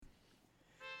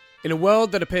In a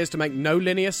world that appears to make no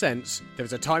linear sense, there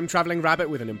is a time-travelling rabbit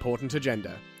with an important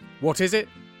agenda. What is it?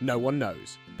 No one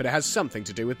knows, but it has something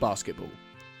to do with basketball.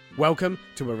 Welcome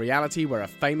to a reality where a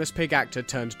famous pig actor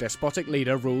turned despotic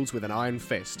leader rules with an iron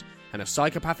fist, and a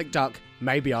psychopathic duck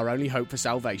may be our only hope for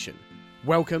salvation.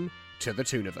 Welcome to the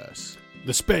Tooniverse.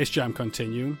 The Space Jam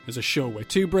Continuum is a show where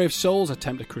two brave souls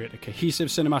attempt to create a cohesive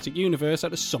cinematic universe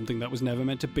out of something that was never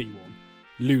meant to be one.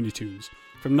 Looney Tunes,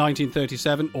 from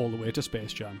 1937 all the way to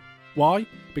Space Jam. Why?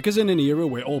 Because in an era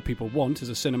where all people want is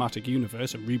a cinematic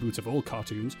universe and reboots of all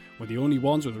cartoons, we're the only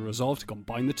ones with a resolve to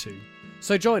combine the two.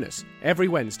 So join us every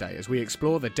Wednesday as we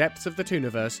explore the depths of the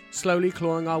Tooniverse, slowly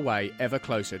clawing our way ever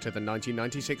closer to the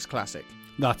 1996 classic.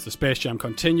 That's the Space Jam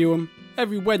Continuum,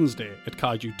 every Wednesday at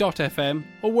kaiju.fm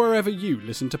or wherever you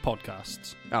listen to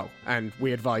podcasts. Oh, and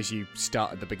we advise you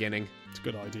start at the beginning. It's a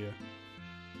good idea.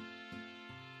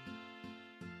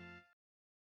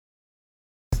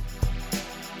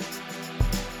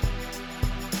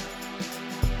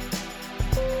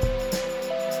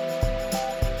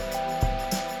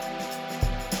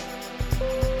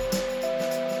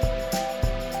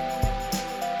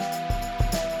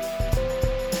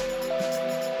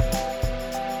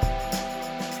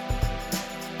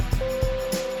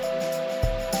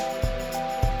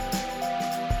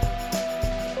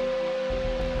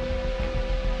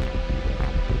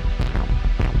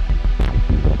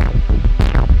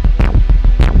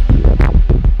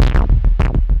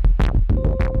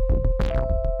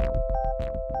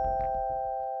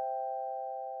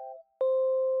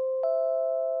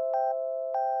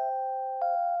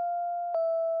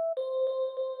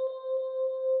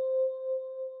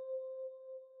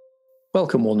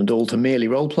 Welcome one and all to Merely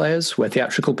Role Players, where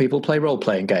theatrical people play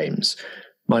role-playing games.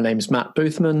 My name's Matt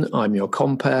Boothman. I'm your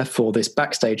compere for this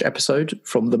backstage episode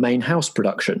from the main house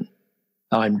production.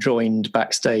 I'm joined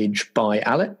backstage by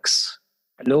Alex.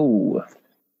 Hello.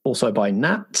 Also by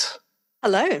Nat.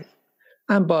 Hello.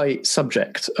 And by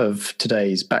subject of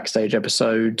today's backstage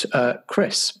episode,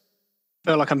 Chris.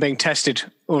 I feel like I'm being tested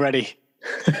already.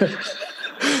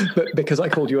 But because I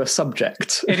called you a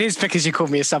subject. It is because you called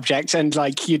me a subject and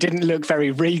you didn't look very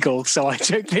regal, so I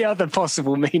took the other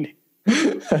possible meaning.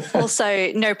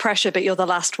 Also, no pressure, but you're the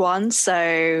last one,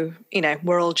 so,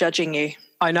 we're all judging you.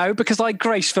 I know, because I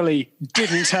gracefully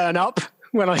didn't turn up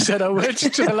when I said I would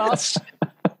to the last.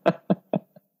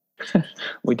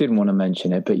 We didn't want to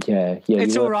mention it, but yeah.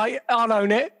 It's all right. I'll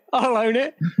own it.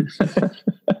 I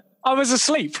was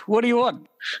asleep. What do you want?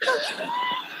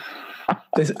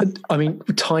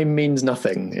 Time means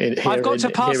nothing here in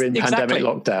pandemic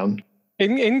lockdown.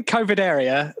 In COVID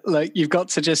area, you've got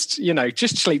to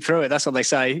just sleep through it. That's what they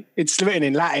say. It's written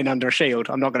in Latin under a shield.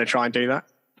 I'm not going to try and do that.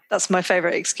 That's my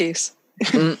favourite excuse.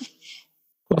 Well,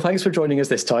 thanks for joining us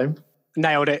this time.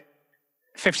 Nailed it.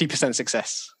 50%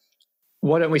 success.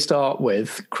 Why don't we start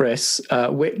with, Chris,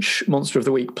 which Monster of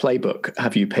the Week playbook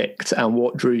have you picked and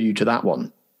what drew you to that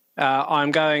one?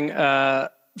 I'm going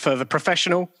for the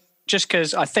professional, just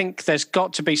because I think there's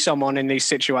got to be someone in these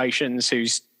situations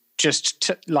who's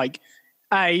just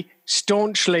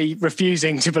staunchly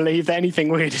refusing to believe that anything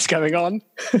weird is going on,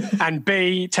 and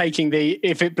B, taking the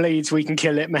if it bleeds, we can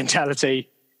kill it mentality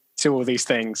to all these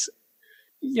things.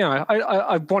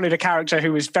 I wanted a character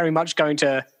who was very much going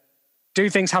to do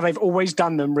things how they've always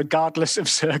done them, regardless of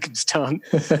circumstance.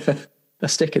 A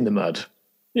stick in the mud.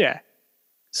 Yeah.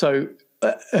 So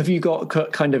have you got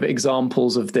kind of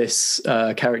examples of this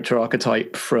character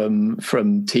archetype from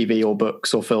TV or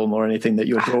books or film or anything that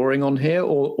you're drawing on here,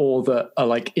 or that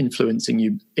are influencing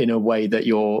you in a way that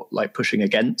you're pushing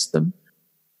against them?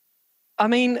 I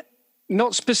mean,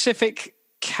 not specific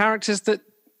characters that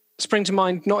spring to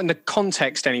mind, not in the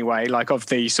context anyway, of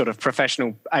the sort of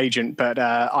professional agent, but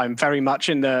I'm very much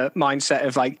in the mindset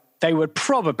of they would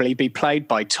probably be played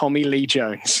by Tommy Lee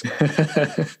Jones.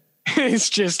 It's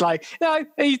just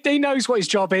he knows what his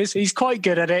job is. He's quite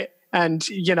good at it. And,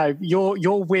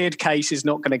 your weird case is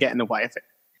not going to get in the way of it.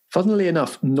 Funnily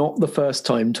enough, not the first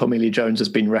time Tommy Lee Jones has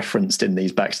been referenced in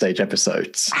these backstage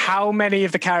episodes. How many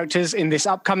of the characters in this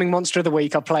upcoming Monster of the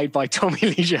Week are played by Tommy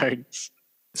Lee Jones?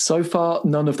 So far,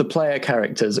 none of the player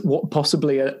characters. What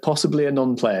possibly a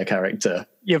non-player character?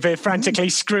 You've been frantically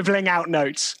scribbling out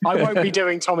notes. I won't be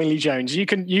doing Tommy Lee Jones. You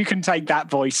can take that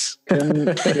voice.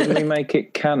 Can we make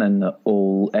it canon that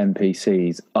all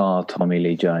NPCs are Tommy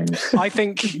Lee Jones? I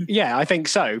think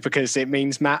so, because it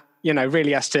means Matt,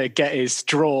 really has to get his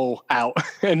drawl out,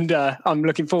 and I'm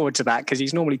looking forward to that because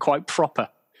he's normally quite proper.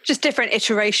 Just different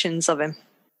iterations of him.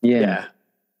 Yeah.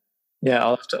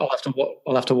 I'll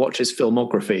have to watch his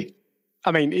filmography.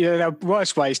 I mean, there are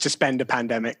worse ways to spend a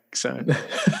pandemic. So,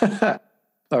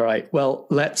 All right. Well,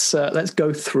 let's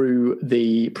go through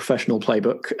the professional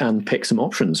playbook and pick some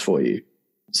options for you.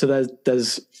 So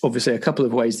there's obviously a couple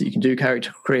of ways that you can do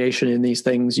character creation in these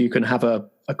things. You can have a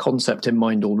concept in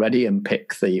mind already and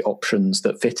pick the options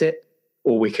that fit it,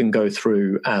 or we can go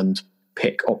through and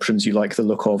pick options you like the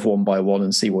look of one by one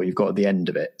and see what you've got at the end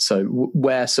of it. So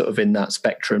where sort of in that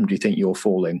spectrum do you think you're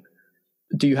falling?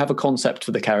 Do you have a concept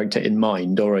for the character in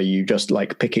mind, or are you just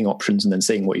like picking options and then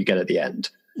seeing what you get at the end?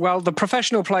 Well, the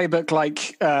professional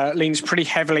playbook leans pretty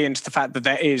heavily into the fact that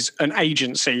there is an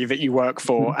agency that you work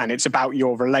for, and it's about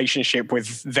your relationship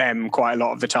with them quite a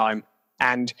lot of the time.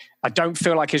 And I don't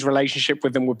feel like his relationship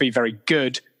with them would be very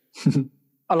good.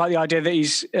 I like the idea that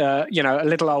he's, a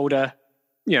little older,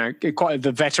 quite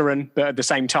the veteran, but at the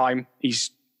same time,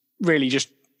 he's really just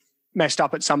messed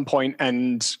up at some point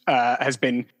and has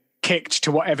been kicked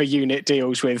to whatever unit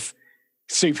deals with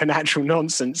supernatural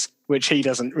nonsense, which he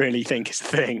doesn't really think is a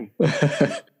thing.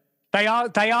 They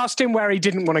asked him where he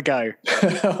didn't want to go.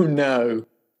 Oh no,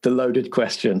 the loaded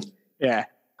question. Yeah.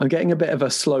 I'm getting a bit of a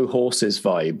Slow Horses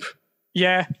vibe.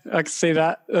 Yeah, I can see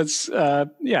that. That's kind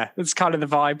of the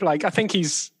vibe. Like, I think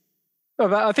he's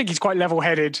quite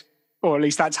level-headed, or at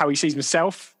least that's how he sees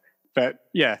himself. But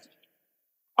yeah,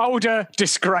 older,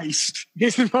 disgraced.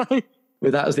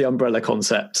 With that as the umbrella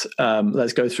concept,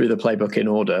 let's go through the playbook in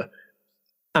order.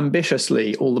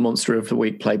 Ambitiously, all the Monster of the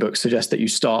Week playbooks suggest that you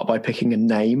start by picking a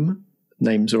name.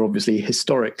 Names are obviously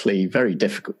historically very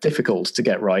difficult to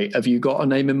get right. Have you got a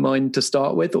name in mind to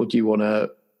start with, or do you want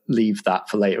to leave that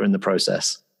for later in the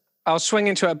process? I'll swing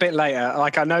into it a bit later.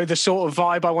 Like, I know the sort of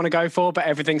vibe I want to go for, but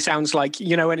everything sounds like,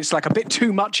 when it's like a bit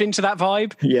too much into that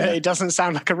vibe. Yeah. It doesn't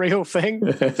sound like a real thing.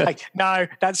 Like, no,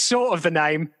 that's sort of the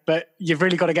name, but you've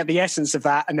really got to get the essence of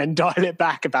that and then dial it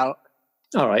back about.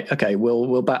 All right. Okay.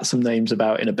 We'll bat some names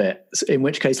about in a bit. In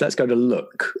which case, let's go to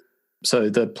look. So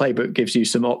the playbook gives you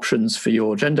some options for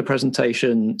your gender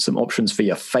presentation, some options for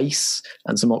your face,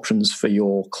 and some options for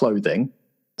your clothing.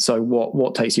 So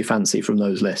what takes your fancy from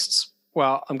those lists?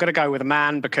 Well, I'm going to go with a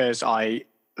man because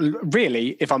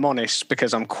if I'm honest,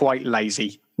 because I'm quite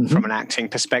lazy from an acting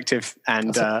perspective,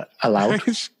 and allowed.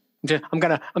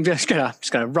 I'm just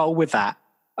gonna roll with that.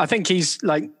 I think he's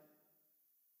like,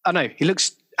 I don't know, he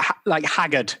looks like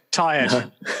haggard,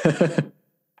 tired.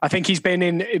 I think he's been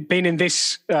in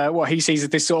this what he sees as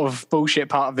this sort of bullshit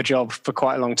part of the job for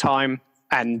quite a long time,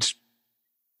 and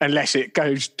unless it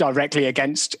goes directly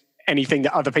against anything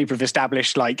that other people have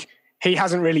established, like, he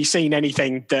hasn't really seen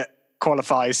anything that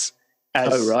qualifies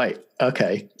as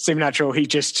supernatural. He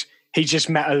just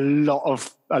met a lot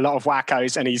of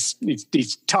wackos, and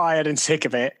he's tired and sick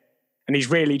of it, and he's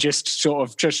really just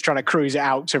trying to cruise it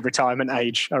out to retirement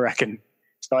age, I reckon.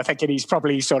 So I think he's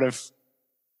probably sort of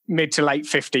mid to late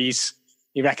 50s.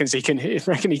 He reckons he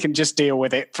can just deal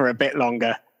with it for a bit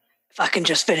longer. If I can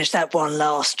just finish that one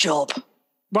last job.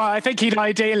 Well, I think he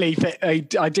ideally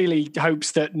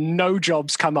hopes that no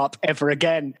jobs come up ever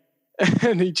again,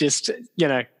 and he just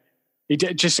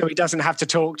so he doesn't have to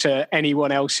talk to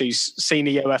anyone else who's seen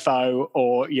a UFO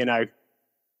or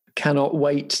Cannot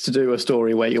wait to do a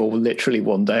story where you're literally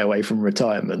one day away from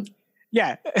retirement.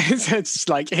 Yeah, it's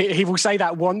like he will say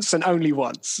that once and only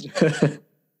once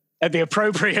at the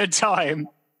appropriate time.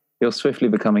 You're swiftly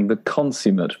becoming the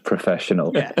consummate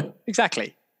professional. Yeah,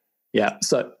 exactly. Yeah,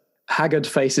 so haggard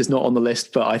face is not on the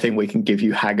list, but I think we can give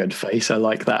you haggard face. I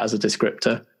like that as a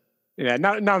descriptor. Yeah,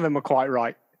 none of them are quite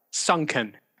right.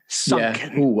 Sunken.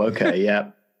 Yeah. Ooh, okay,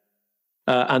 yeah.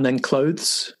 And then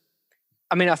clothes.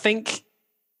 I mean, I think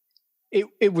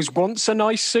it was once a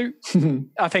nice suit.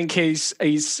 I think he's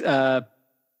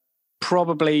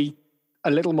probably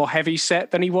a little more heavy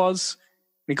set than he was.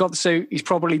 He got the suit. He's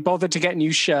probably bothered to get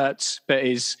new shirts, but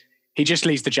he just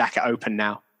leaves the jacket open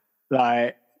now.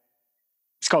 Like,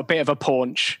 he's got a bit of a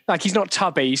paunch. Like, he's not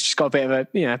tubby. He's just got a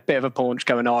bit of a paunch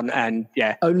going on, and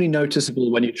yeah. Only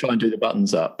noticeable when you try and do the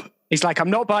buttons up. He's like, I'm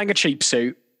not buying a cheap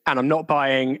suit, and I'm not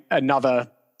buying another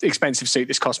expensive suit.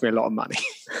 This cost me a lot of money.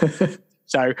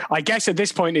 So I guess at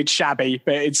this point it's shabby,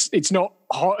 but it's not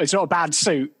hot. It's not a bad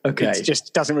suit. Okay. It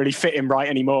just doesn't really fit him right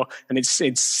anymore, and it's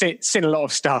in a lot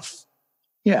of stuff.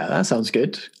 Yeah, that sounds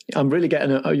good. I'm really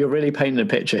you're really painting a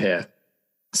picture here.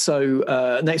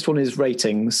 So next one is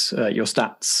ratings, your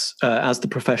stats. As the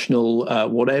professional,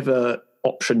 whatever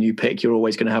option you pick, you're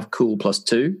always going to have cool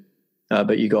 +2,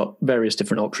 but you got various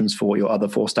different options for what your other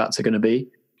 4 stats are going to be.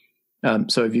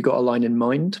 So have you got a line in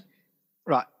mind?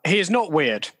 Right. He is not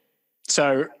weird.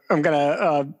 So I'm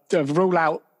going to rule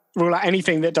out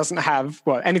anything that doesn't have,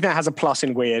 anything that has a plus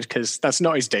in weird, because that's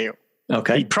not his deal.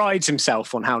 Okay. He prides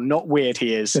himself on how not weird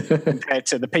he is compared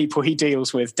to the people he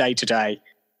deals with day to day.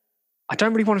 I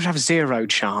don't really want to have 0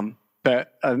 charm,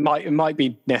 but it might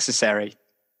be necessary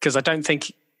because I don't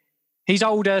think he's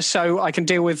older, so I can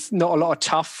deal with not a lot of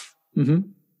tough. Mm-hmm.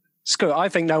 Screw it, I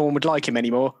think no one would like him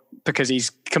anymore because he's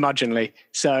curmudgeonly.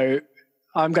 So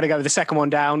I'm going to go with the second one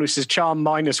down, which is charm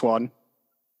 -1,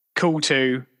 cool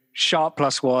 2, sharp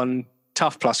 +1,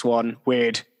 tough +1,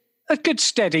 weird. A good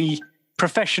steady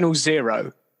professional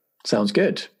 0. Sounds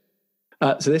good.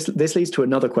 So this leads to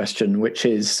another question, which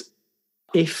is,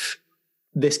 if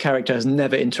this character has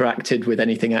never interacted with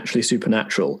anything actually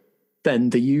supernatural, then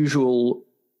the usual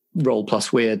roll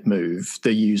plus weird move,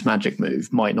 the use magic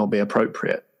move, might not be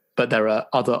appropriate. But there are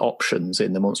other options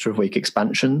in the Monster of the Week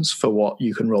expansions for what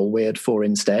you can roll weird for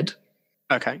instead.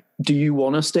 Okay. Do you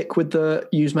want to stick with the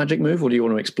use magic move, or do you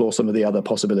want to explore some of the other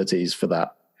possibilities for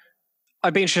that?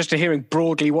 I'd be interested in hearing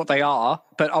broadly what they are,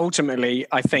 but ultimately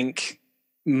I think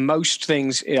most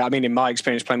things, I mean, in my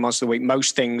experience playing Monster of the Week,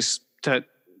 most things that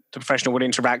the professional would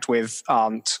interact with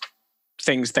aren't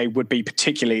things they would be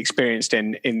particularly experienced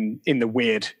in the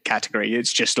weird category.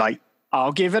 It's just like,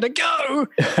 I'll give it a go.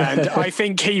 And I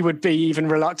think he would be even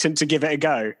reluctant to give it a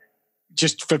go,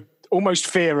 just for almost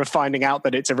fear of finding out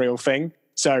that it's a real thing.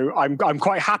 So I'm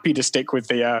quite happy to stick with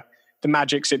the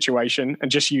magic situation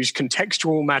and just use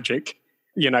contextual magic,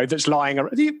 that's lying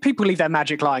around. People leave their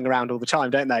magic lying around all the time,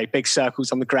 don't they? Big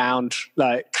circles on the ground,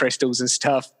 like crystals and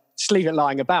stuff. Just leave it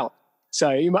lying about. So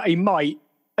he might,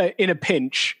 in a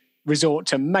pinch, resort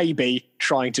to maybe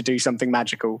trying to do something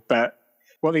magical. But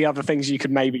what are the other things you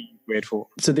could maybe use weird for?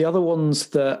 So the other ones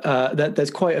that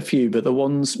there's quite a few, but the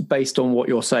ones based on what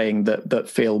you're saying that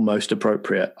feel most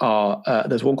appropriate are,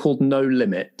 there's one called No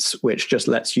Limits, which just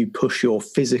lets you push your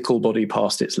physical body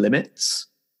past its limits.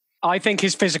 I think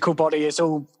his physical body is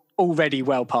already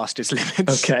well past its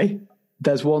limits. Okay.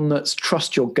 There's one that's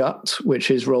Trust Your Gut, which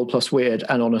is roll plus weird,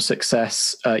 and on a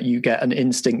success, you get an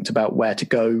instinct about where to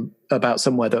go, about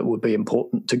somewhere that would be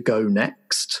important to go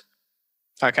next.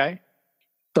 Okay.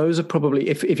 Those are probably,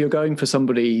 if you're going for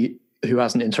somebody who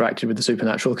hasn't interacted with the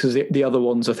supernatural, because the other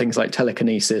ones are things like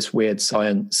telekinesis, weird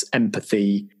science,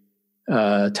 empathy,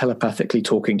 telepathically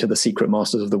talking to the secret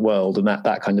masters of the world, and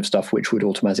that kind of stuff, which would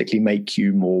automatically make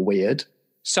you more weird.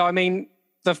 So, I mean,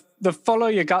 the follow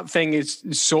your gut thing is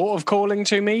sort of calling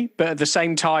to me, but at the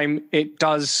same time, it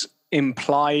does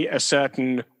imply a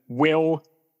certain will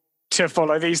to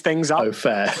follow these things up. Oh,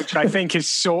 fair. Which I think is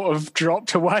sort of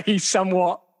dropped away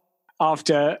somewhat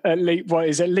after at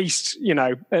least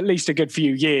a good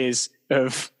few years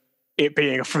of it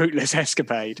being a fruitless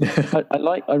escapade.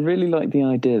 I really like the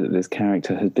idea that this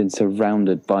character has been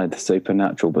surrounded by the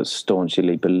supernatural, but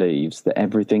staunchly believes that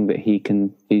everything that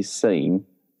he's seen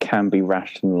can be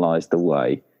rationalized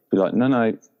away. Be like,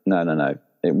 no.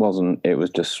 It wasn't. It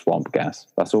was just swamp gas.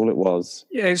 That's all it was.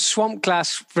 Yeah, it's swamp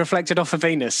gas reflected off of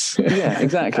Venus. Yeah,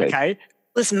 exactly. Okay.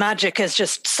 This magic is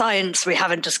just science we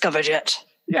haven't discovered yet.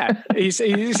 Yeah, he's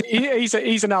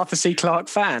an Arthur C. Clarke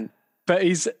fan, but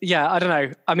I don't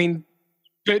know. I mean,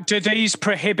 do these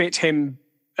prohibit him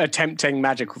attempting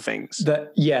magical things?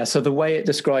 So the way it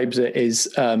describes it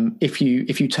is, if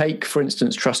you take, for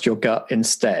instance, Trust Your Gut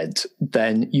instead,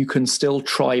 then you can still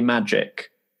try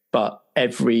magic, but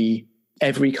every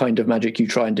kind of magic you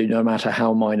try and do, no matter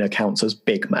how minor, counts as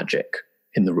big magic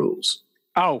in the rules.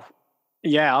 Oh,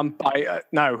 yeah,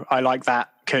 I like that,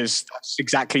 because that's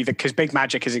exactly because big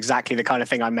magic is exactly the kind of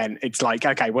thing I meant. It's like,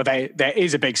 okay, well, there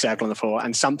is a big circle on the floor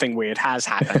and something weird has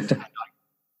happened. And I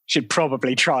should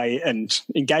probably try and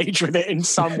engage with it in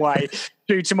some way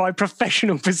due to my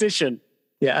professional position.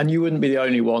 Yeah, and you wouldn't be the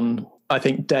only one. I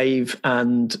think Dave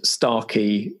and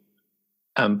Starkey,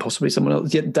 and possibly someone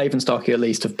else, Dave and Starkey at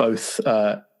least, have both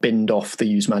binned off the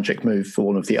use magic move for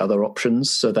one of the other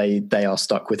options. So they are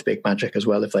stuck with big magic as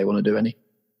well if they want to do any.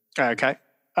 Okay.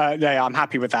 Yeah, I'm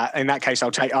happy with that. In that case,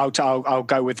 I'll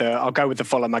go with the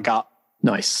follow my gut.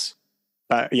 Nice.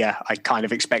 But yeah, I kind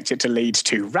of expect it to lead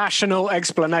to rational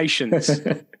explanations.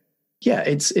 Yeah,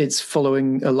 it's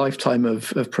following a lifetime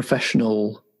of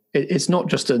professional. It's not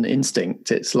just an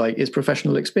instinct. It's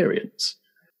professional experience.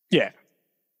 Yeah,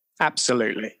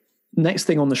 absolutely. Next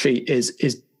thing on the sheet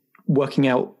is working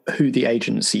out who the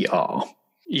agency are.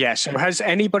 Yeah. So has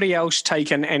anybody else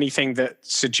taken anything that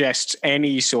suggests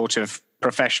any sort of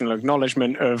professional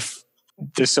acknowledgement of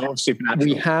the sort of supernatural?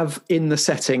 We have in the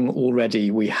setting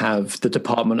already, we have the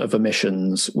Department of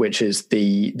Emissions, which is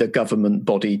the government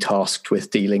body tasked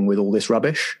with dealing with all this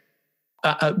rubbish.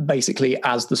 Basically,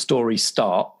 as the story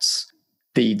starts,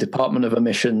 the Department of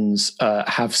Emissions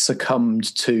have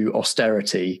succumbed to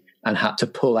austerity and had to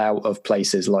pull out of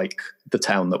places like the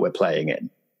town that we're playing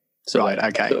in. So Right, they're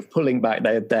okay. sort of pulling back.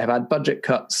 They have had budget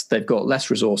cuts. They've got less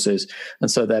resources,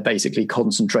 and so they're basically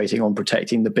concentrating on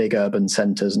protecting the big urban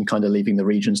centres and kind of leaving the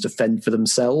regions to fend for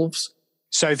themselves.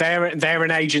 So they're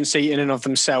an agency in and of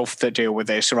themselves that deal with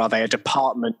this, or are they a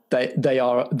department? They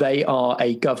are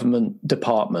a government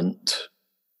department,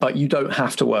 but you don't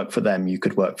have to work for them. You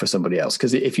could work for somebody else,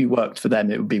 because if you worked for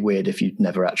them, it would be weird if you'd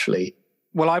never actually.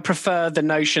 Well, I prefer the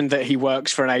notion that he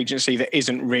works for an agency that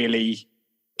isn't really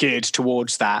geared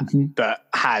towards that, but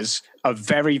has a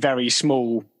very, very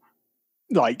small,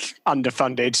 like,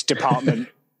 underfunded department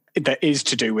that is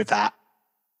to do with that.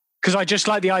 Because I just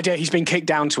like the idea he's been kicked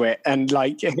down to it, and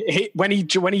like when he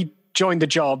joined the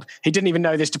job, he didn't even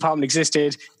know this department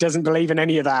existed. Doesn't believe in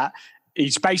any of that.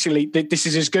 He's basically, this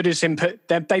is as good as him.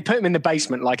 They put him in the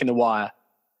basement, like in The Wire.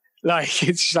 Like,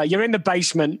 it's just like, you're in the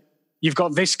basement. You've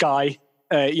got this guy.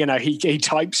 He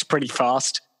types pretty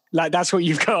fast. Like, that's what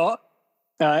you've got.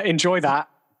 Enjoy that.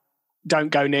 Don't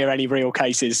go near any real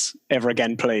cases ever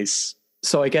again, please.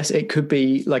 So I guess it could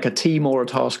be like a team or a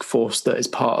task force that is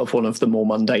part of one of the more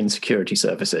mundane security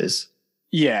services.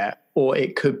 Yeah. Or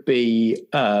it could be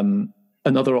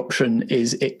another option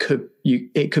is it could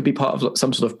be part of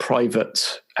some sort of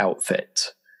private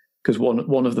outfit. Because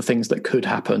one of the things that could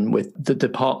happen with the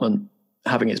department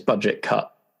having its budget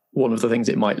cut, one of the things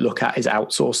it might look at is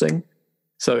outsourcing.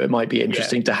 So it might be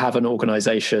interesting to have an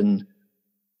organization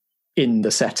in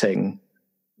the setting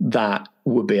that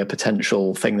would be a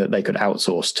potential thing that they could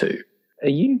outsource to. Are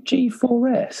you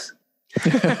G4S?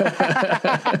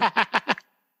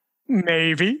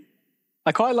 Maybe.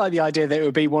 I quite like the idea that it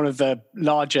would be one of the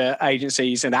larger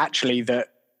agencies, and actually that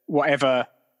whatever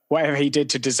he did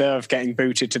to deserve getting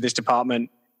booted to this department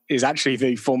is actually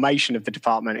the formation of the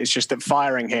department. It's just that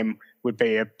firing him would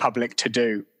be a public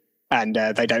to-do, and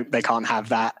they can't have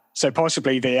that. So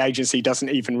possibly the agency doesn't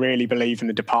even really believe in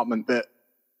the department, that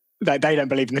they don't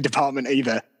believe in the department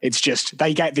either. It's just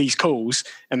they get these calls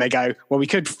and they go, well, we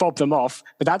could fob them off,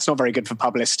 but that's not very good for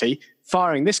publicity.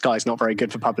 Firing this guy's not very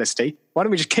good for publicity. Why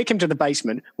don't we just kick him to the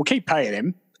basement? We'll keep paying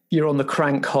him. You're on the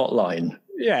crank hotline.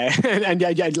 Yeah. and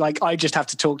like I just have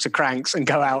to talk to cranks and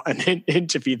go out and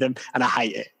interview them, and I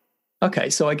hate it.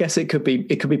 Okay, so I guess it could be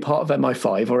part of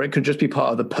MI5, or it could just be part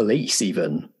of the police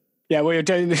even. Yeah, we were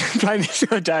playing this the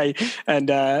other day, and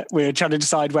we were trying to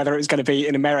decide whether it was going to be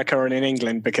in America or in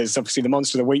England, because obviously the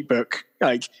Monster of the Week book,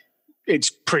 like, it's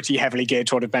pretty heavily geared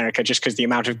toward America just because the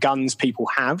amount of guns people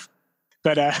have.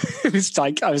 But it was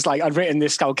like, I'd written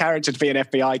this whole character to be an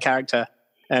FBI character,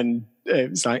 and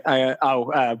it was like,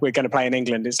 we're going to play in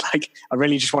England. It's like, I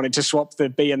really just wanted to swap the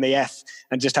B and the F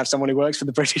and just have someone who works for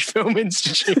the British Film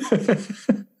Institute.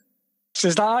 So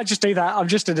it's like, I just do that. I'm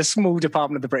just in a small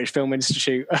department of the British Film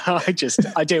Institute.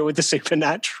 I deal with the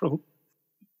supernatural.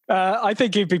 I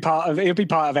think he'd be part of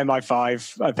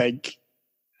MI5, I think.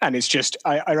 And it's just,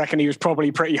 I reckon he was probably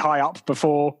pretty high up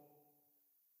before.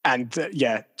 And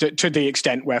to the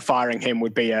extent where firing him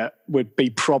would be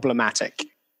problematic.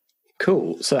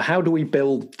 Cool. So how do we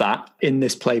build that in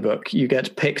this playbook? You get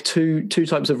to pick two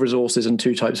types of resources and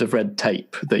two types of red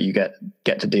tape that you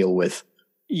get to deal with.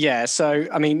 Yeah. So,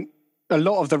 I mean, a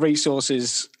lot of the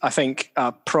resources, I think,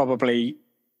 are probably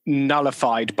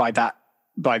nullified by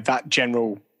that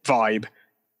general vibe.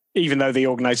 Even though the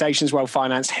organization's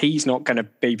well-financed, he's not going to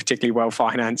be particularly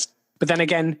well-financed. But then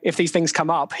again, if these things come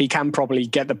up, he can probably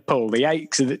get the pull.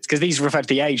 Because these refer to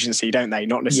the agency, don't they?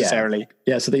 Not necessarily.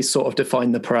 Yeah, so these sort of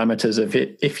define the parameters of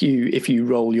it. If you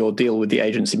roll your deal with the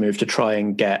agency move to try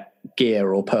and get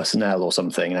gear or personnel or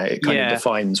something, it kind of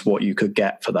defines what you could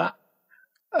get for that.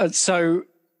 So,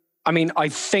 I mean, I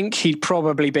think he'd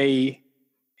probably be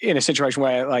in a situation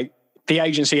where, like, the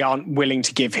agency aren't willing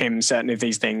to give him certain of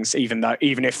these things, even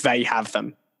if they have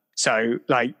them. So,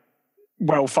 like,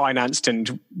 well-financed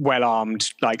and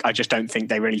well-armed, like, I just don't think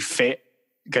they really fit,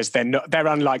 because they're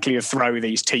unlikely to throw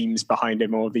these teams behind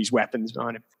him or these weapons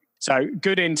behind him. So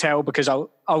good intel, because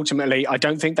ultimately I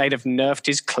don't think they'd have nerfed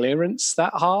his clearance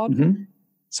that hard. Mm-hmm.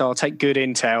 So I'll take good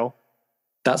intel.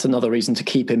 That's another reason to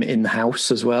keep him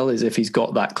in-house as well, is if he's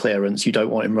got that clearance, you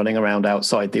don't want him running around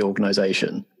outside the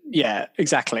organization. Yeah,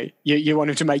 exactly. You want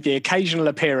him to make the occasional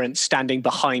appearance standing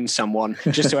behind someone,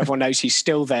 just so everyone knows he's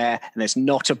still there and there's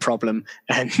not a problem.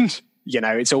 And,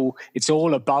 it's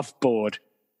all above board.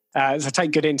 So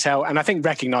take good intel. And I think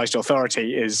recognized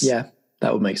authority is... Yeah,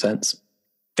 that would make sense.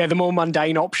 They're the more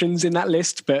mundane options in that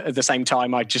list, but at the same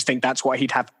time, I just think that's what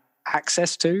he'd have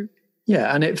access to.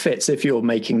 Yeah, and it fits if you're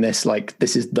making this like,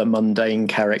 this is the mundane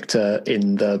character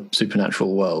in the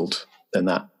supernatural world, then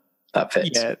that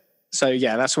fits. Yeah. So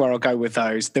yeah, that's where I'll go with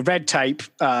those. The red tape,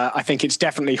 I think it's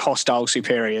definitely hostile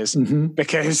superiors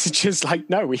because it's just like,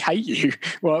 no, we hate you.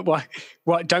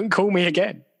 What? Don't call me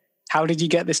again. How did you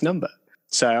get this number?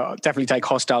 So I'll definitely take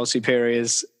hostile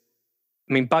superiors.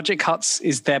 I mean, budget cuts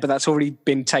is there, but that's already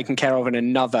been taken care of in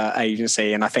another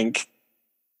agency. And I think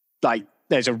like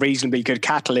there's a reasonably good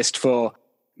catalyst for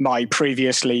my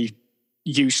previously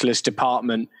useless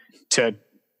department to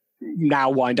now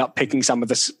wind up picking up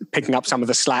some of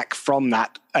the slack from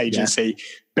that agency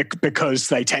because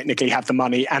they technically have the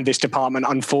money and this department,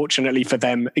 unfortunately for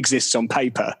them, exists on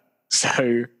paper.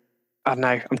 So I don't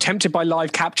know. I'm tempted by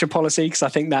live capture policy because I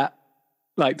think that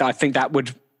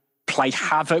would play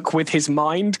havoc with his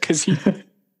mind because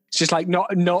it's just like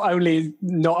not only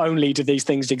do these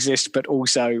things exist, but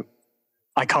also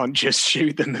I can't just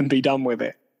shoot them and be done with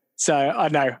it. So I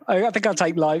know. I think I'll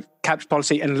take live capture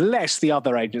policy unless the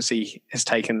other agency has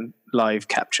taken live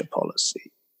capture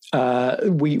policy.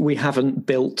 We haven't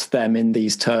built them in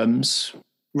these terms.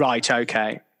 Right,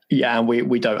 okay. Yeah, and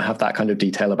we don't have that kind of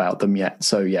detail about them yet.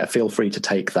 So yeah, feel free to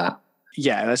take that.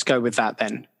 Yeah, let's go with that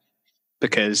then.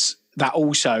 Because that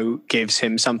also gives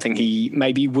him something he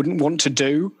maybe wouldn't want to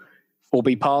do or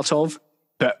be part of,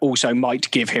 but also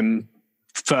might give him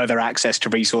further access to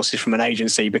resources from an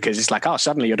agency because it's like, oh,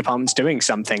 suddenly your department's doing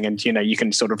something and, you know, you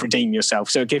can sort of redeem yourself.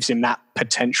 So it gives him that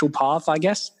potential path, I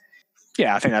guess.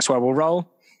 Yeah, I think that's where we'll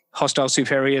roll. Hostile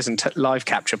superiors and live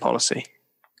capture policy.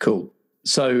 Cool.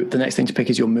 So the next thing to pick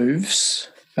is your moves.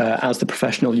 As the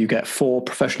professional, you get 4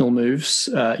 professional moves.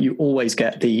 You always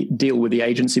get the deal with the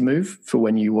agency move for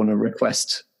when you want to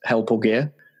request help or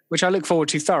gear. Which I look forward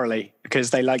to thoroughly because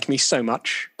they like me so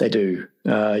much. They do.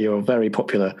 You're very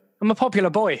popular. I'm a popular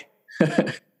boy.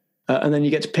 And then you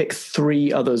get to pick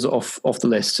 3 others off the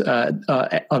list. Are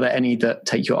there any that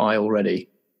take your eye already?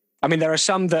 I mean, there are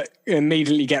some that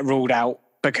immediately get ruled out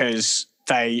because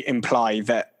they imply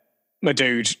that my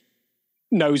dude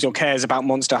knows or cares about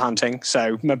monster hunting.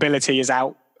 So mobility is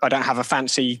out. I don't have a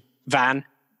fancy van.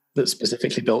 That's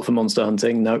specifically built for monster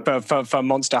hunting? No. For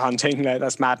monster hunting, no,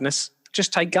 that's madness.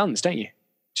 Just take guns, don't you?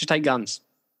 Just take guns.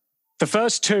 The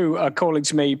first 2 are calling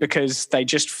to me because they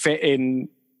just fit in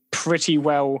pretty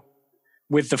well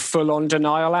with the full-on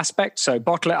denial aspect. So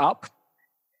bottle it up,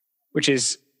 which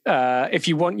is if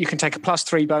you want, you can take a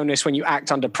 +3 bonus when you act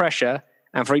under pressure.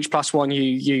 And for each +1 you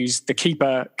use, the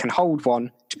keeper can hold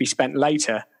 1 to be spent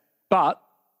later. But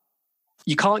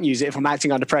you can't use it if I'm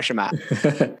acting under pressure, Matt.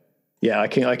 Yeah, I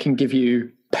can give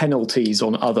you penalties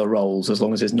on other rolls as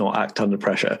long as it's not act under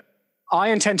pressure. I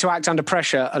intend to act under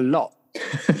pressure a lot.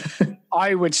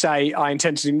 I would say I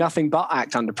intend to do nothing but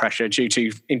act under pressure due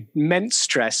to immense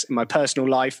stress in my personal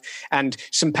life and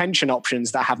some pension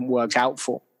options that haven't worked out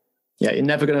for. Yeah, you're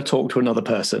never going to talk to another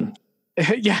person.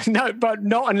 Yeah, no, but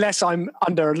not unless I'm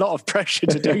under a lot of pressure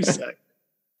to do so.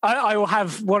 I will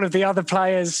have one of the other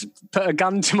players put a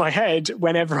gun to my head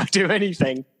whenever I do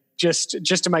anything, just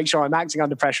to make sure I'm acting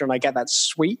under pressure and I get that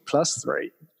sweet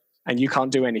 +3. And you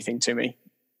can't do anything to me.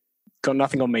 Got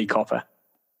nothing on me, Copper.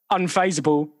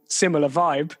 Unfazable, similar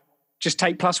vibe. Just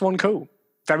take +1 cool.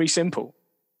 Very simple.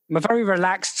 I'm a very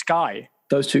relaxed guy.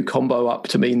 Those 2 combo up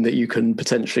to mean that you can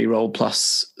potentially roll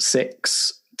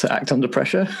 +6 to act under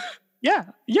pressure. Yeah,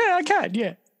 I can,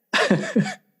 yeah.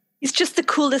 He's just the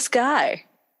coolest guy.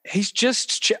 He's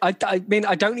just, I mean,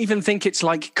 I don't even think it's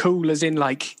like cool as in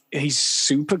like he's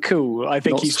super cool. I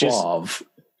think Not he's suave. Just,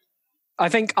 I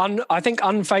think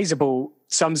unfazable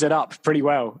sums it up pretty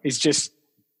well. It's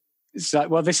like,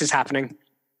 well, this is happening.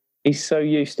 He's so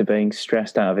used to being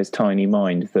stressed out of his tiny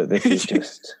mind that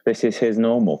this is his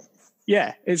normal.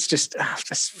 Yeah, it's just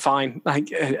fine.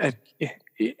 Like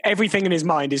everything in his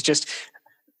mind is just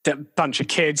a bunch of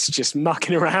kids just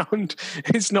mucking around.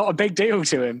 It's not a big deal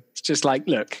to him. It's just like,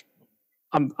 look,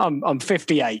 I'm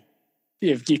 58.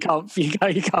 You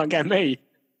can't get me.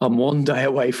 I'm 1 day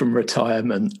away from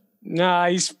retirement. No,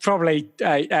 he's probably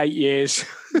 8 years.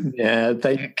 Yeah,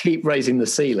 they keep raising the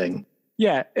ceiling.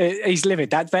 Yeah, he's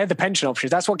livid. They're the pension options.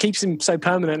 That's what keeps him so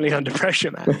permanently under pressure,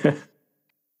 man.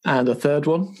 And a third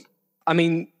one? I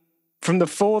mean, from the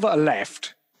 4 that are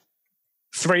left,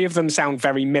 3 of them sound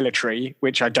very military,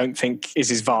 which I don't think is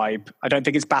his vibe. I don't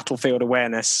think it's battlefield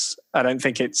awareness. I don't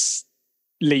think it's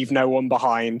leave no one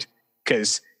behind,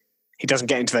 because he doesn't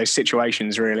get into those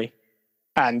situations, really.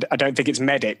 And I don't think it's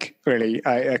medic, really,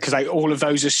 because all of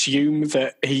those assume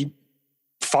that he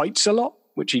fights a lot,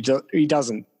 which he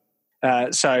doesn't.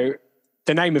 So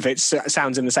the name of it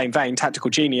sounds in the same vein, Tactical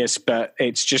Genius, but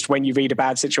it's just when you read a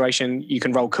bad situation, you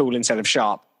can roll cool instead of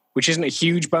sharp, which isn't a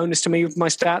huge bonus to me with my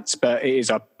stats, but it is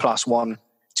a +1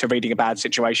 to reading a bad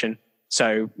situation.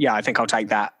 So, yeah, I think I'll take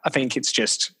that. I think it's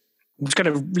just I'm just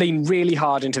going to lean really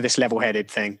hard into this level-headed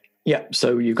thing. Yeah,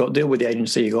 so you've got Deal with the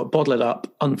Agency, you've got Bottle It Up,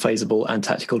 Unfazable, and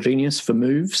Tactical Genius for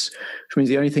moves, which means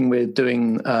the only thing we're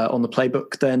doing on the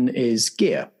playbook then is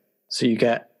gear. So you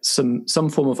get some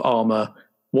form of armor,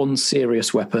 1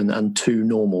 serious weapon, and 2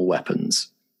 normal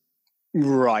weapons.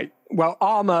 Right. Well,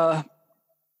 armor.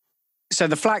 So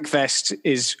the flak vest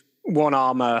is 1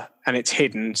 armor and it's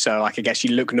hidden. So like, I guess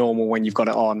you look normal when you've got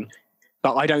it on.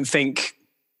 But I don't think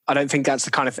that's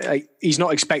the kind of thing. He's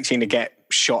not expecting to get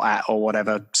shot at or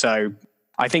whatever. So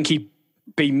I think he'd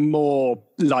be more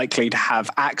likely to have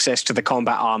access to the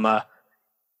combat armor,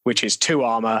 which is 2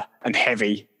 armor and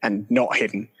heavy and not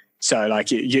hidden. So like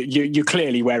you're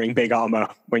clearly wearing big armor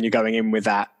when you're going in with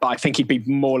that. But I think he'd be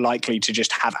more likely to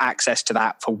just have access to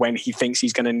that for when he thinks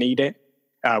he's going to need it,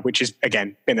 which has,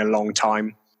 again, been a long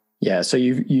time. Yeah, so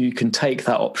you can take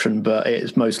that option, but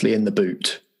it's mostly in the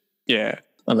boot. Yeah.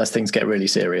 Unless things get really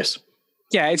serious.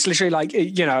 Yeah, it's literally like,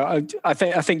 I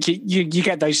think you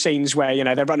get those scenes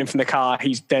where, they're running from the car.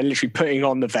 They're literally putting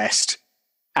on the vest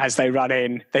as they run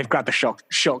in. They've grabbed the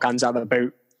shotguns out of the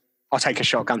boot. I'll take a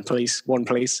shotgun, please. 1,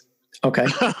 please. Okay.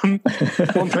 1,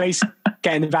 please.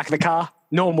 Get in the back of the car.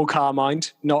 Normal car,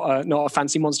 mind. Not a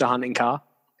fancy monster hunting car.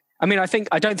 I mean, I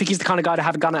don't think he's the kind of guy to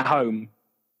have a gun at home.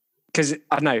 Because,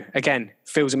 I don't know, again,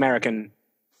 feels American.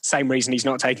 Same reason he's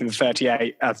not taking the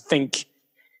 38. I think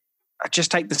I'd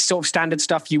just take the sort of standard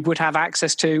stuff you would have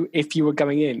access to if you were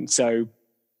going in. So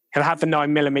he'll have the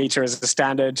 9mm as a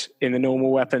standard in the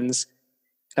normal weapons.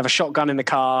 Have a shotgun in the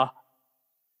car.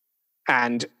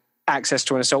 And access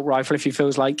to an assault rifle if he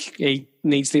feels like he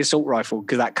needs the assault rifle,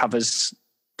 because that covers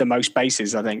the most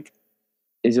bases, I think.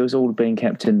 Is it all being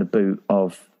kept in the boot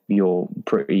of your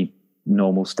pretty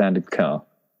normal standard car?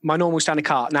 My normal standard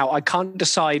car. Now, I can't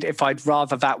decide if I'd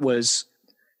rather that was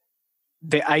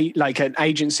like an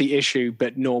agency issue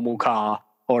but normal car,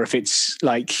 or if it's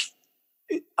like,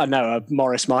 I don't know, a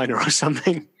Morris Minor or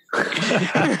something.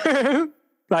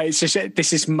 Like, it's just,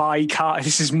 this is my car.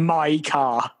 This is my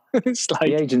car. It's like,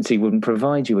 the agency wouldn't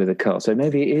provide you with a car, so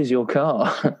maybe it is your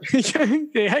car.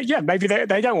 yeah, maybe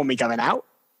they don't want me going out.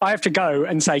 I have to go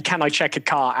and say, can I check a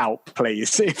car out,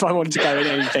 please, if I want to go in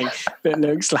anything that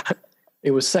looks like...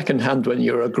 It was secondhand when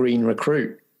you were a green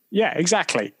recruit. Yeah,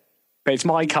 exactly. But it's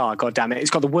my car, goddammit.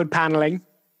 It's got the wood paneling.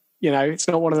 It's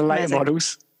not one of the later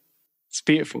models. It's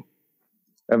beautiful.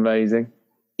 Amazing.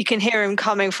 You can hear him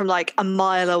coming from like a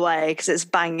mile away because it's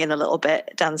banging a little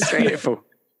bit down the street. Beautiful.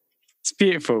 It's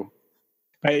beautiful.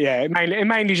 But yeah, it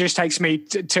mainly just takes me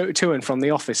to and from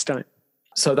the office, doesn't it?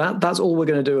 So that's all we're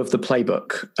going to do of the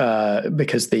playbook,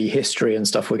 because the history and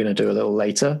stuff we're going to do a little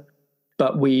later.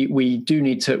 But we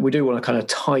do want to kind of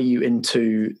tie you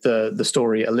into the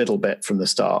story a little bit from the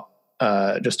start,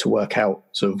 just to work out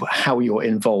sort of how you're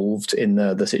involved in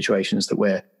the situations that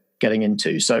we're getting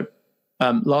into. So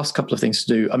last couple of things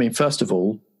to do. I mean, first of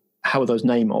all, how are those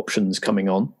name options coming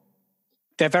on?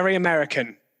 They're very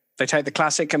American. They take the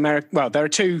classic American... Well, there are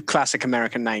 2 classic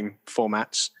American name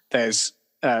formats. There's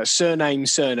surname,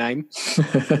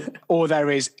 or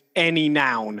there is any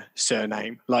noun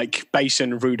surname, like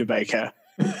Basin Rudebaker.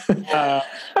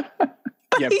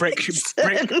 Brick.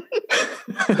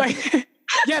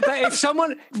 Yeah, but if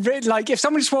someone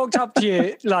just walked up to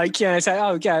you, say,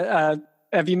 "Oh, yeah,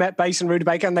 have you met Basin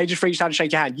Rudebaker?" and they just reached out to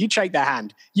shake your hand, you'd shake their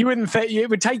hand. You wouldn't. It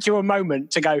would take you a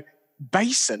moment to go,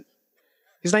 Basin.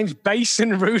 His name's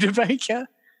Basin Rudebaker.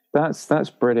 That's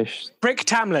British. Brick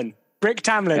Tamlin.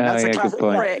 That's a classic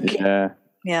Brick.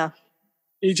 Yeah.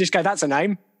 You just go, that's a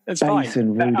name. That's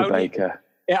Basin fine. Rudebaker.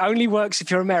 It only works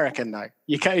if you're American, though.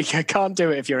 You can't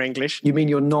do it if you're English. You mean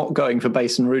you're not going for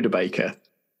Basin Rudebaker?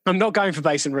 I'm not going for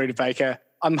Basin Rudebaker.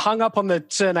 I'm hung up on the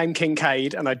surname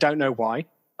Kincaid, and I don't know why.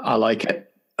 I like it.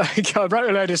 I wrote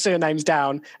a load of surnames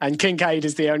down, and Kincaid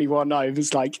is the only one I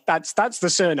was like, that's the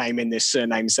surname in this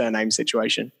surname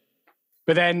situation.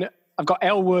 But then I've got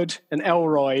Elwood and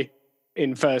Elroy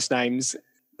in first names,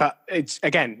 but it's,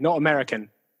 again, not American.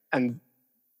 And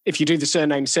if you do the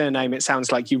surname, it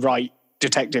sounds like you write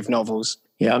detective novels.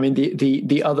 Yeah, I mean,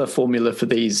 the other formula for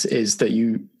these is that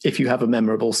if you have a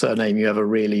memorable surname, you have a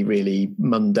really, really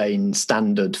mundane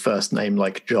standard first name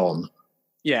like John.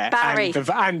 Yeah, Barry.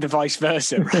 and the vice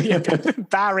versa. Right? Yeah,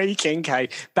 Barry,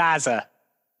 Kincaid, Bazza.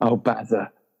 Oh,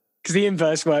 Bazza. Because the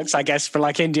inverse works, I guess, for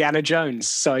like Indiana Jones.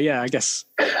 So yeah, I guess.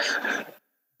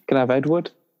 Can I have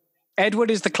Edward? Edward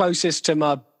is the closest to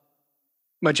my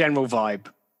general vibe.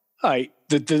 Right,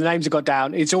 the names I got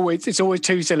down. It's always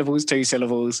 2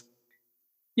 syllables.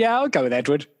 Yeah, I'll go with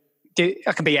Edward. I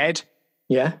can be Ed.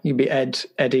 Yeah, you'd be Ed,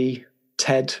 Eddie,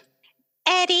 Ted.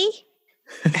 Eddie.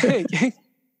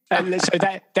 So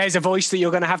there's a voice that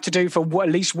you're going to have to do for at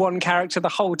least one character the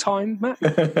whole time,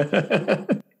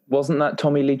 Matt. Wasn't that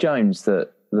Tommy Lee Jones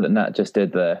that Nat just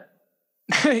did there?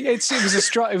 It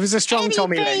was a strong Eddie,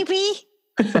 Tommy Lee. baby.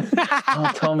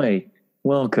 Oh, Tommy,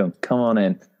 welcome. Come on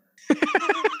in.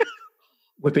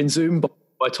 We've been zoomed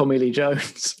by Tommy Lee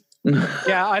Jones.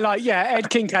 Ed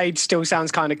Kincaid still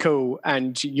sounds kind of cool,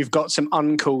 and you've got some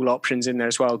uncool options in there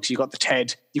as well, because you got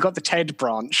the Ted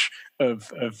branch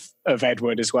of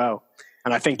Edward as well,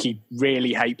 and I think he'd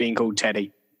really hate being called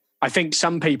Teddy. I think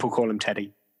some people call him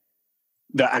Teddy,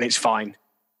 and it's fine,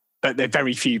 but there are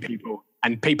very few people,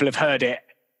 and people have heard it,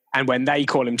 and when they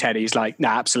call him Teddy, he's like,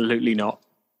 nah, absolutely not.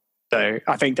 So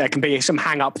I think there can be some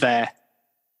hang up there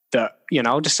that,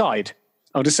 I'll decide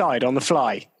on the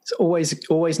fly. It's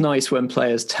always nice when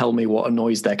players tell me what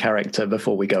annoys their character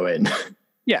before we go in.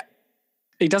 Yeah.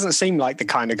 He doesn't seem like the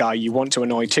kind of guy you want to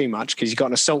annoy too much, because he's got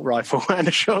an assault rifle and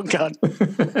a shotgun.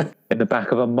 In the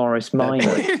back of a Morris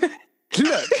Minor.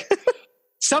 Look,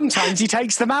 sometimes he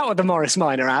takes them out of the Morris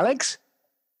Minor, Alex.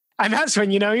 And that's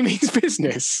when you know he means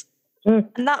business. And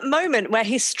that moment where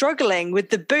he's struggling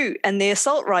with the boot and the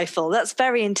assault rifle, that's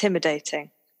very intimidating.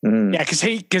 Yeah,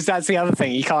 because that's the other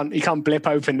thing. He can't blip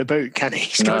open the boot, can he?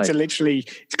 He's got to literally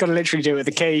do it with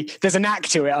the key. There's an knack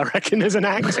to it, I reckon. There's a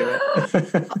knack to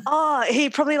it. He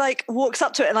probably walks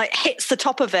up to it and hits the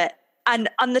top of it. And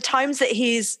the times that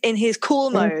he's in his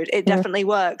cool mode, it definitely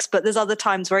works. But there's other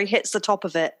times where he hits the top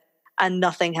of it and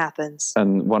nothing happens.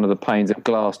 And one of the panes of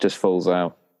glass just falls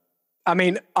out. I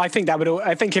mean, I think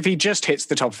if he just hits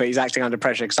the top of it, he's acting under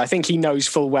pressure, because I think he knows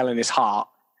full well in his heart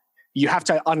you have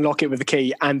to unlock it with the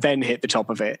key and then hit the top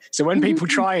of it. So when people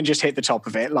try and just hit the top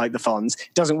of it, like the Fonz,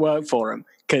 it doesn't work for them,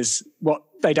 because what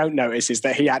they don't notice is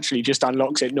that he actually just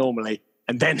unlocks it normally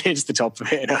and then hits the top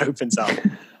of it and it opens up.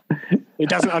 It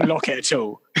doesn't unlock it at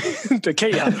all. The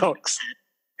key unlocks.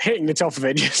 Hitting the top of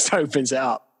it just opens it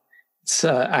up. It's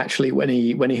actually when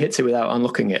he hits it without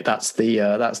unlocking it, that's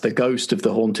the ghost of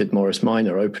the haunted Morris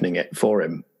Minor opening it for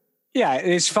him. Yeah,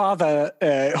 his father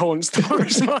haunts the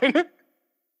Morris Minor,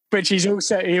 which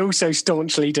he also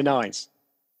staunchly denies.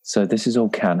 So this is all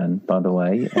canon, by the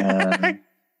way.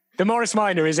 The Morris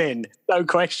Minor is in, no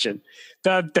question.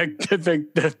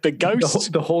 The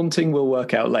ghost, the haunting will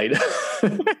work out later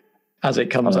as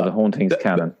it comes up. The haunting's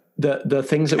canon. The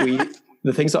things that we.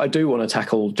 The things that I do want to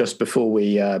tackle just before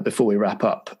we wrap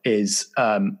up is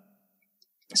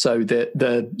so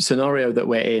the scenario that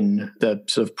we're in, the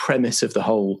sort of premise of the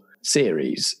whole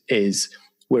series is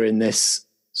we're in this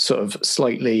sort of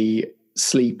slightly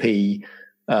sleepy,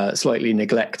 slightly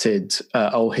neglected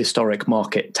old historic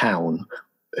market town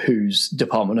whose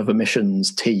Department of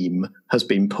Emissions team has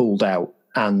been pulled out,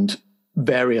 and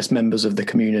various members of the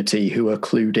community who are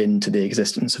clued into the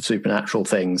existence of supernatural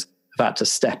things have had to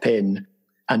step in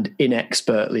and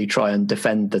inexpertly try and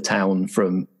defend the town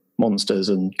from monsters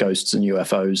and ghosts and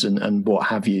UFOs and what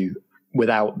have you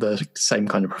without the same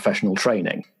kind of professional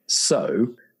training.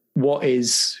 So what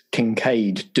is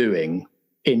Kincaid doing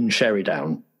in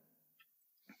Sherrydown?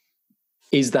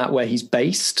 Is that where he's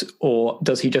based, or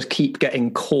does he just keep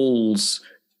getting calls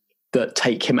that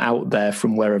take him out there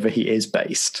from wherever he is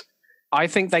based? I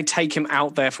think they take him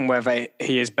out there from wherever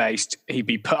he is based. He'd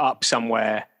be put up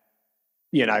somewhere,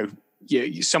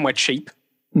 somewhere cheap,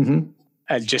 and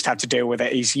just have to deal with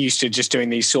it. He's used to just doing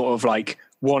these sort of like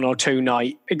 1 or 2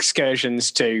 night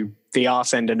excursions to the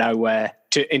arse end of nowhere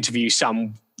to interview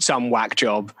some whack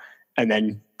job and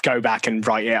then go back and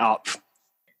write it up.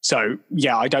 So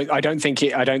yeah, I don't think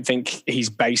he's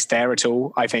based there at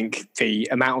all. I think the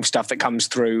amount of stuff that comes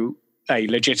through a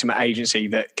legitimate agency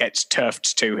that gets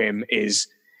turfed to him is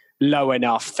low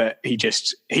enough that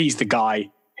he's the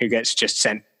guy who gets just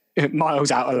sent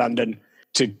miles out of London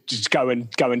to just go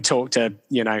and talk to,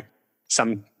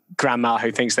 some grandma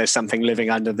who thinks there's something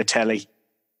living under the telly.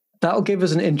 That'll give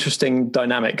us an interesting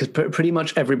dynamic, because pretty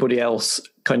much everybody else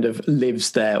kind of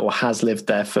lives there or has lived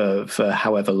there for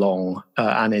however long,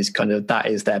 and is that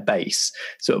is their base.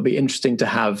 So it'll be interesting to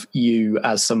have you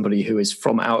as somebody who is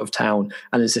from out of town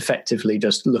and is effectively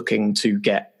just looking to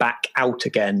get back out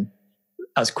again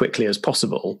as quickly as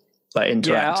possible, like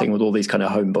interacting with all these kind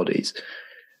of homebodies.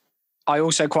 I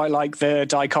also quite like the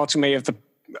dichotomy of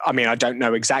I don't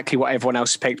know exactly what everyone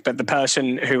else picked, but the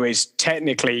person who is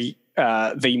technically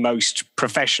the most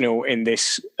professional in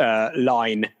this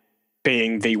line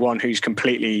being the one who's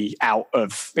completely out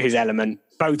of his element,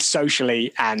 both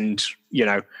socially and,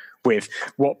 with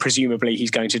what presumably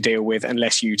he's going to deal with,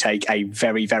 unless you take a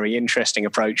very, very interesting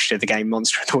approach to the game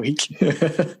Monster of the Week.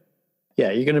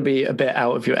 Yeah, you're going to be a bit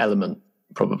out of your element,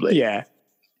 probably. Yeah.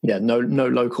 Yeah, no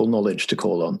local knowledge to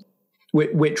call on.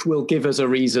 which will give us a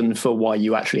reason for why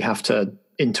you actually have to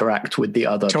interact with the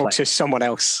other Talk players. to someone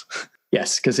else.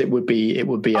 Yes, because it would be a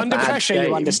Under bad pressure, game.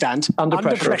 you understand. Under Under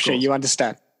pressure, pressure, of course. you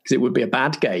understand. Because it would be a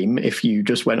bad game if you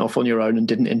just went off on your own and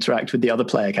didn't interact with the other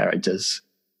player characters.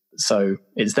 So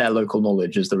it's their local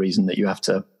knowledge is the reason that you have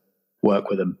to work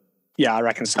with them. Yeah, I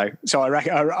reckon so. So I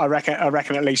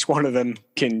reckon at least one of them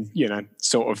can,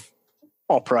 sort of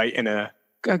operate in a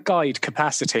guide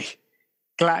capacity.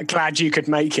 Glad you could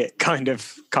make it kind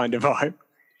of vibe.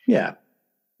 Yeah.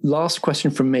 Last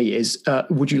question from me is,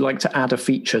 would you like to add a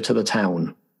feature to the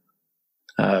town?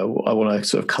 I want to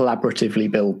sort of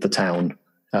collaboratively build the town.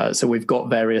 So we've got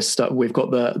various stuff. We've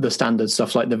got the standard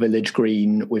stuff like the village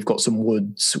green. We've got some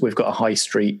woods. We've got a high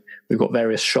street. We've got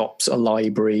various shops, a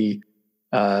library,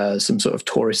 some sort of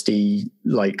touristy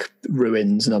like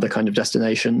ruins and other kind of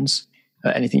destinations.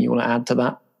 Anything you want to add to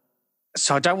that?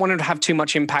 So I don't want him to have too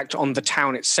much impact on the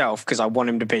town itself because I want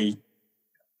him to be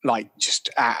like just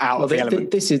out of the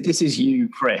element. This is you,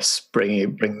 Chris,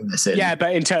 bringing this in. Yeah,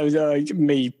 but in terms of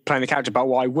me playing the character, but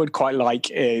what I would quite like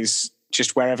is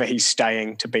just wherever he's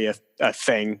staying to be a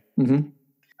thing. Mm-hmm.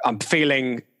 I'm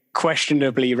feeling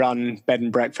questionably run bed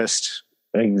and breakfast.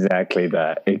 Exactly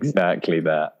that.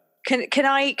 Can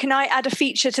I add a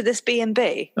feature to this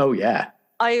B&B? Oh yeah.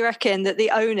 I reckon that the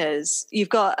owners, you've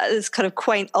got this kind of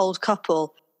quaint old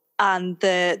couple, and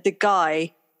the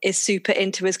guy is super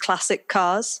into his classic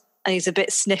cars, and he's a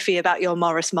bit sniffy about your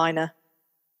Morris Minor.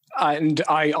 And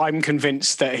I'm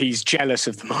convinced that he's jealous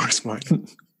of the Morris Minor.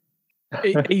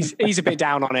 he's a bit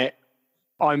down on it.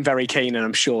 I'm very keen, and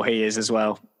I'm sure he is as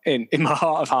well. In my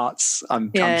heart of hearts,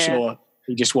 I'm sure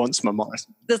he just wants my Morris.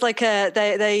 There's like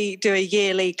they do a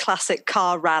yearly classic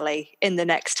car rally in the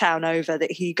next town over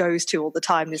that he goes to all the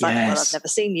time. He's like, well, I've never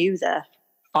seen you there.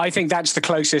 I think that's the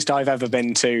closest I've ever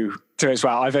been to as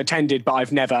well. I've attended, but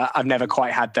I've never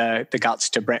quite had the guts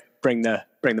to bring the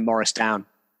Morris down.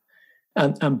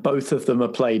 And both of them are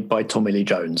played by Tommy Lee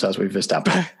Jones, as we've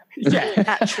established. Yeah,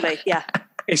 actually, yeah.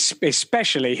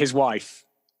 Especially his wife.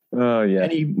 Oh yeah.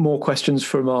 Any more questions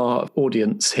from our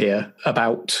audience here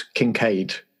about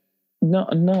Kincaid?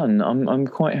 None. I'm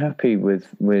quite happy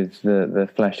with the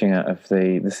fleshing out of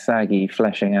the saggy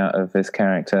fleshing out of this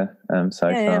character so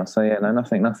far. Yeah. So yeah, no,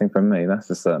 nothing from me. That's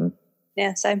for certain.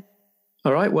 Yeah, same.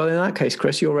 All right. Well, in that case,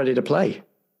 Chris, you're ready to play.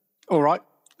 All right.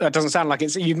 That doesn't sound like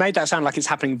you've made that sound like it's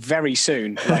happening very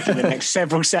soon, like in the next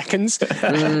several seconds.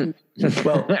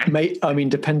 Well,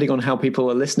 depending on how people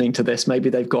are listening to this,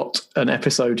 maybe they've got an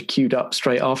episode queued up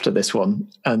straight after this one,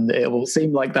 and it will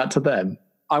seem like that to them.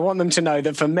 I want them to know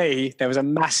that for me, there was a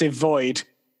massive void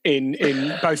in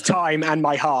both time and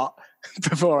my heart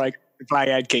before I could play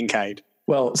Ed Kincaid.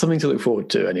 Well, something to look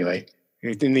forward to anyway.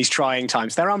 In these trying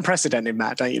times. They're unprecedented,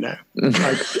 Matt, don't you know?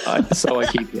 So I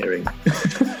keep hearing.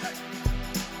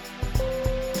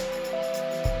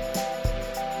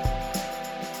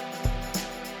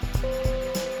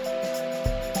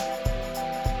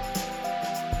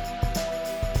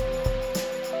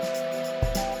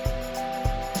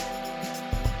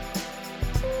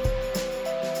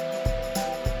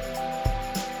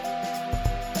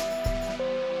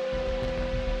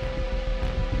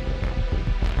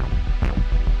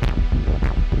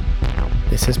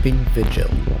 This has been Vigil,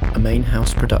 a main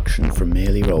house production from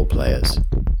Merely Roleplayers.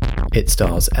 It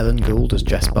stars Ellen Gould as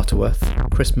Jess Butterworth,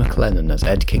 Chris McLennan as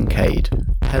Ed Kincaid,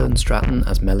 Helen Stratton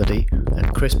as Melody,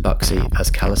 and Chris Buxey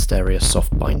as Calisterius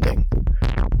Softbinding.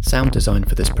 Sound design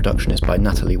for this production is by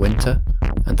Natalie Winter,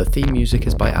 and the theme music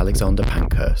is by Alexander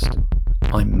Pankhurst.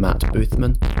 I'm Matt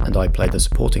Boothman, and I play the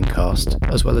supporting cast,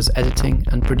 as well as editing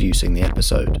and producing the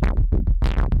episode.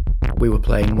 We were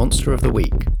playing Monster of the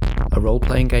Week, a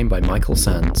role-playing game by Michael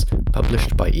Sands,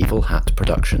 published by Evil Hat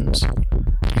Productions.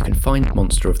 You can find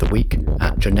Monster of the Week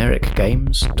at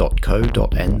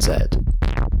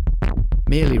genericgames.co.nz.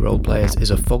 Merely Roleplayers is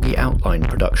a Foggy Outline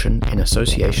production in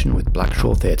association with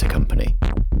Blackshaw Theatre Company.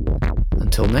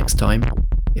 Until next time,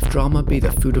 if drama be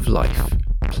the food of life,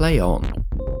 play on.